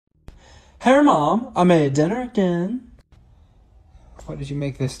Hey Mom, I made dinner again. What did you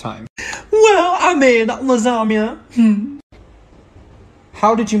make this time? Well, I made lasagna.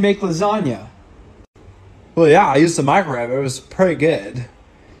 How did you make lasagna? Well, yeah, I used the microwave. It was pretty good.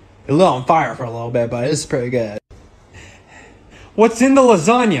 It lit on fire for a little bit, but it's pretty good. What's in the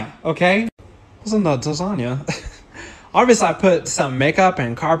lasagna, okay? What's in the lasagna? Obviously, I put some makeup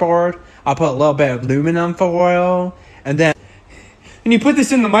and cardboard. I put a little bit of aluminum foil, and then... And you put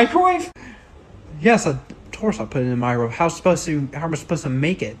this in the microwave? Yes, of course I put it in the microwave. How am I supposed to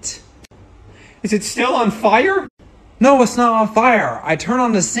make it? Is it still on fire? No, it's not on fire. I turned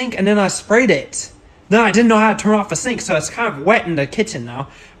on the sink and then I sprayed it. Then I didn't know how to turn off the sink, so it's kind of wet in the kitchen now.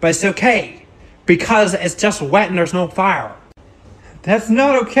 But it's okay, because it's just wet and there's no fire. That's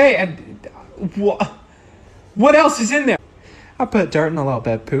not okay. And what else is in there? I put dirt and a little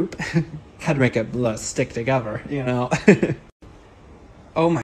bit of poop. Had to make it stick together, you know. Oh my